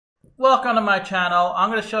Welcome to my channel. I'm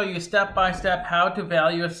going to show you step by step how to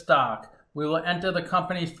value a stock. We will enter the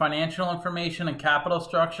company's financial information and capital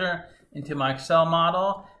structure into my Excel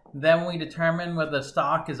model. Then we determine whether the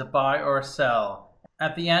stock is a buy or a sell.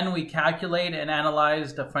 At the end, we calculate and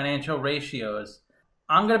analyze the financial ratios.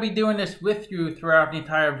 I'm going to be doing this with you throughout the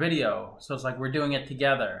entire video, so it's like we're doing it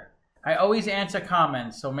together. I always answer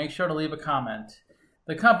comments, so make sure to leave a comment.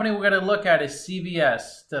 The company we're going to look at is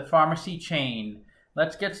CVS, the pharmacy chain.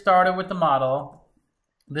 Let's get started with the model.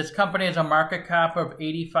 This company has a market cap of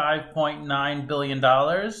 $85.9 billion.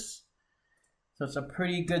 So it's a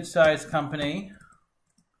pretty good sized company.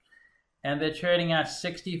 And they're trading at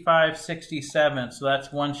 $65.67, so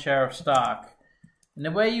that's one share of stock. And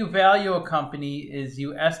the way you value a company is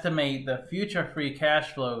you estimate the future free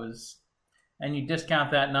cash flows and you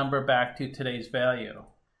discount that number back to today's value.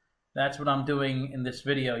 That's what I'm doing in this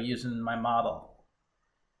video using my model.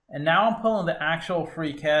 And now I'm pulling the actual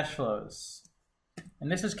free cash flows.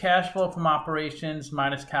 And this is cash flow from operations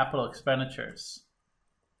minus capital expenditures.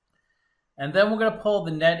 And then we're going to pull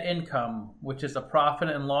the net income, which is the profit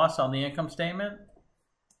and loss on the income statement.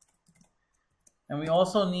 And we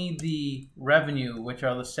also need the revenue, which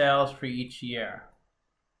are the sales for each year.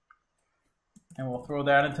 And we'll throw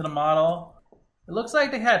that into the model. It looks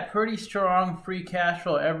like they had pretty strong free cash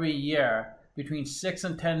flow every year, between $6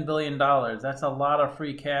 and $10 billion. That's a lot of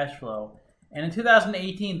free cash flow. And in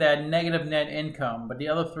 2018, they had negative net income, but the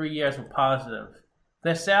other 3 years were positive.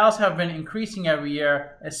 Their sales have been increasing every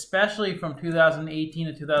year, especially from 2018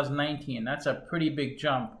 to 2019. That's a pretty big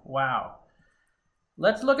jump. Wow.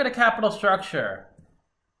 Let's look at the capital structure.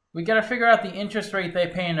 We got to figure out the interest rate they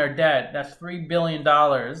pay in their debt. That's $3 billion.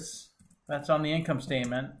 That's on the income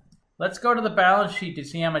statement. Let's go to the balance sheet to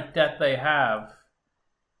see how much debt they have.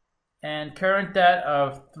 And current debt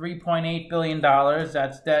of $3.8 billion.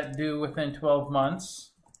 That's debt due within 12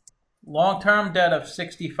 months. Long-term debt of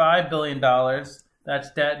 $65 billion.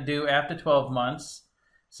 That's debt due after 12 months.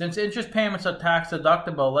 Since interest payments are tax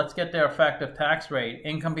deductible, let's get their effective tax rate.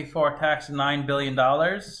 Income before tax $9 billion.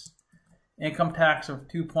 Income tax of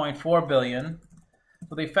 $2.4 billion.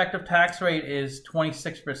 So the effective tax rate is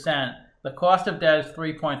 26%. The cost of debt is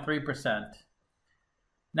 3.3%.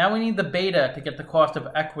 Now we need the beta to get the cost of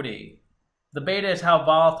equity. The beta is how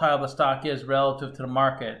volatile the stock is relative to the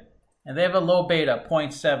market. And they have a low beta,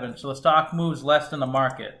 0.7, so the stock moves less than the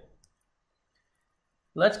market.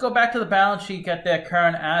 Let's go back to the balance sheet, get their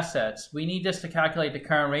current assets. We need this to calculate the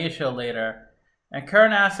current ratio later. And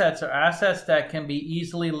current assets are assets that can be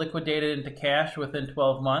easily liquidated into cash within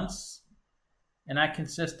 12 months. And that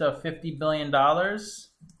consists of $50 billion.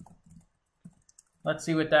 Let's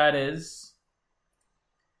see what that is.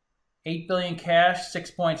 8 billion cash,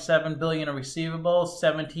 6.7 billion of receivables,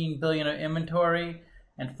 17 billion of inventory,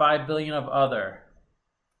 and 5 billion of other.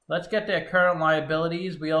 Let's get their current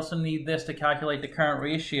liabilities. We also need this to calculate the current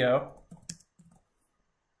ratio.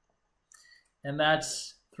 And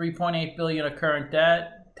that's 3.8 billion of current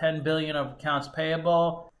debt, 10 billion of accounts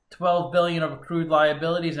payable, 12 billion of accrued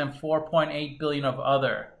liabilities, and 4.8 billion of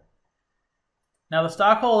other. Now the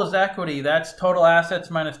stockholders' equity, that's total assets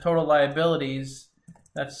minus total liabilities.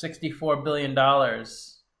 That's $64 billion.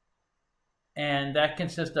 And that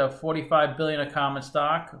consists of $45 billion of common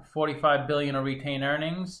stock, $45 billion of retained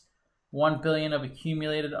earnings, $1 billion of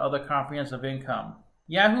accumulated other comprehensive income.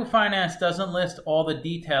 Yahoo Finance doesn't list all the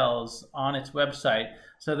details on its website,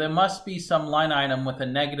 so there must be some line item with a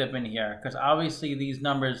negative in here, because obviously these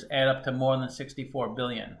numbers add up to more than $64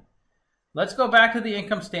 billion. Let's go back to the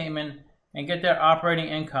income statement and get their operating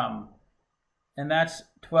income. And that's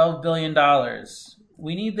 $12 billion.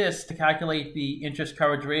 We need this to calculate the interest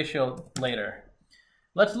coverage ratio later.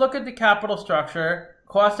 Let's look at the capital structure.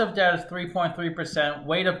 Cost of debt is 3.3%.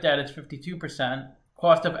 Weight of debt is 52%.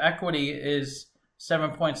 Cost of equity is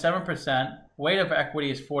 7.7%. Weight of equity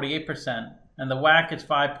is 48%. And the WACC is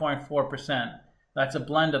 5.4%. That's a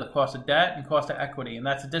blend of the cost of debt and cost of equity. And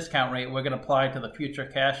that's a discount rate we're going to apply to the future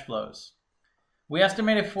cash flows. We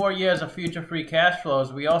estimated 4 years of future free cash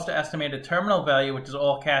flows. We also estimated terminal value, which is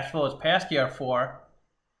all cash flows past year 4.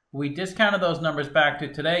 We discounted those numbers back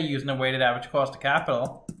to today using the weighted average cost of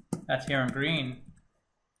capital. That's here in green.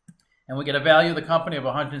 And we get a value of the company of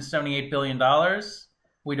 $178 billion.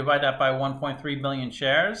 We divide that by 1.3 million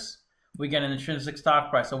shares. We get an intrinsic stock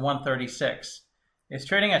price of 136. It's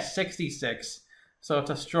trading at 66, so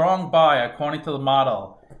it's a strong buy according to the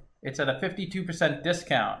model. It's at a 52%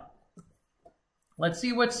 discount. Let's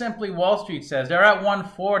see what Simply Wall Street says. They're at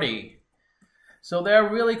 140. So they're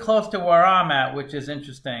really close to where I'm at, which is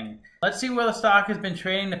interesting. Let's see where the stock has been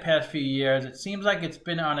trading the past few years. It seems like it's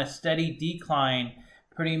been on a steady decline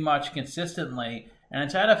pretty much consistently. and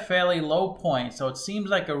it's at a fairly low point, so it seems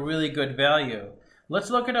like a really good value. Let's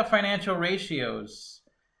look at our financial ratios.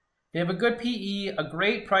 They have a good PE, a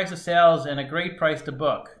great price to sales, and a great price to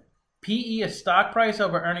book. PE is stock price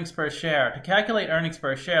over earnings per share. To calculate earnings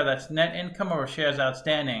per share, that's net income over shares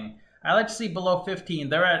outstanding. I like to see below 15.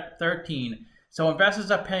 They're at 13. So investors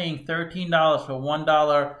are paying $13 for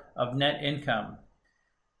 $1 of net income.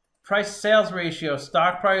 Price sales ratio,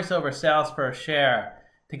 stock price over sales per share.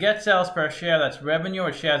 To get sales per share, that's revenue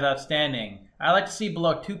or shares outstanding. I like to see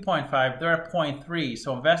below 2.5. They're at 0.3.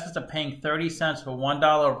 So investors are paying 30 cents for $1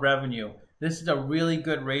 of revenue. This is a really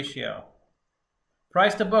good ratio.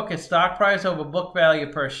 Price to book is stock price over book value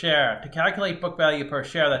per share. To calculate book value per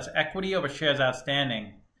share, that's equity over shares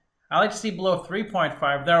outstanding. I like to see below 3.5.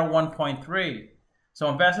 They're at 1.3. So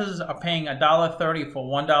investors are paying $1.30 for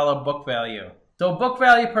 $1 book value. So book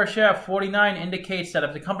value per share of 49 indicates that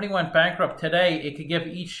if the company went bankrupt today, it could give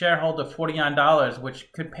each shareholder $49,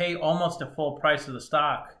 which could pay almost the full price of the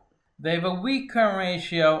stock. They have a weak current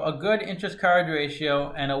ratio, a good interest coverage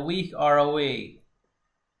ratio, and a weak ROE.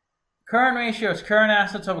 Current ratio is current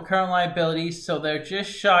assets over current liabilities, so they're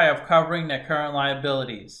just shy of covering their current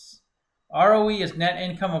liabilities. ROE is net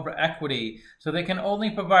income over equity, so they can only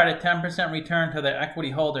provide a 10% return to their equity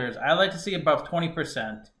holders. I like to see above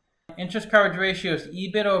 20%. Interest coverage ratio is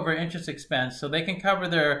EBIT over interest expense, so they can cover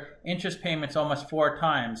their interest payments almost 4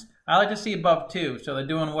 times. I like to see above 2, so they're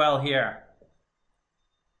doing well here.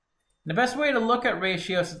 The best way to look at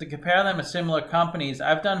ratios is to compare them to similar companies.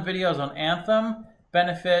 I've done videos on Anthem,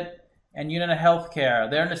 Benefit, and United Healthcare.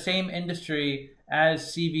 They're in the same industry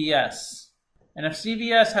as CVS. And if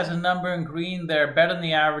CVS has a number in green, they're better than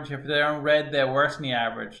the average. If they're in red, they're worse than the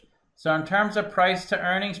average. So in terms of price to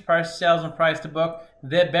earnings, price to sales, and price to book,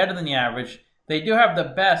 they're better than the average. They do have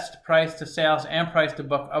the best price to sales and price to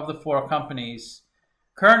book of the 4 companies.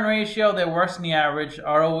 Current ratio, they're worse than the average.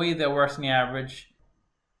 ROE, they're worse than the average.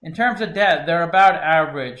 In terms of debt, they're about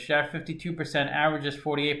average. At 52%, average is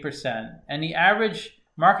 48%. And the average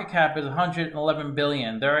market cap is $111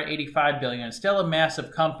 billion. They're at $85 billion. Still a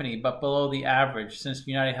massive company, but below the average since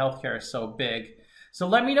United Healthcare is so big. So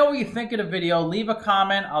let me know what you think of the video. Leave a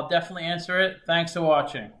comment. I'll definitely answer it. Thanks for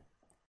watching.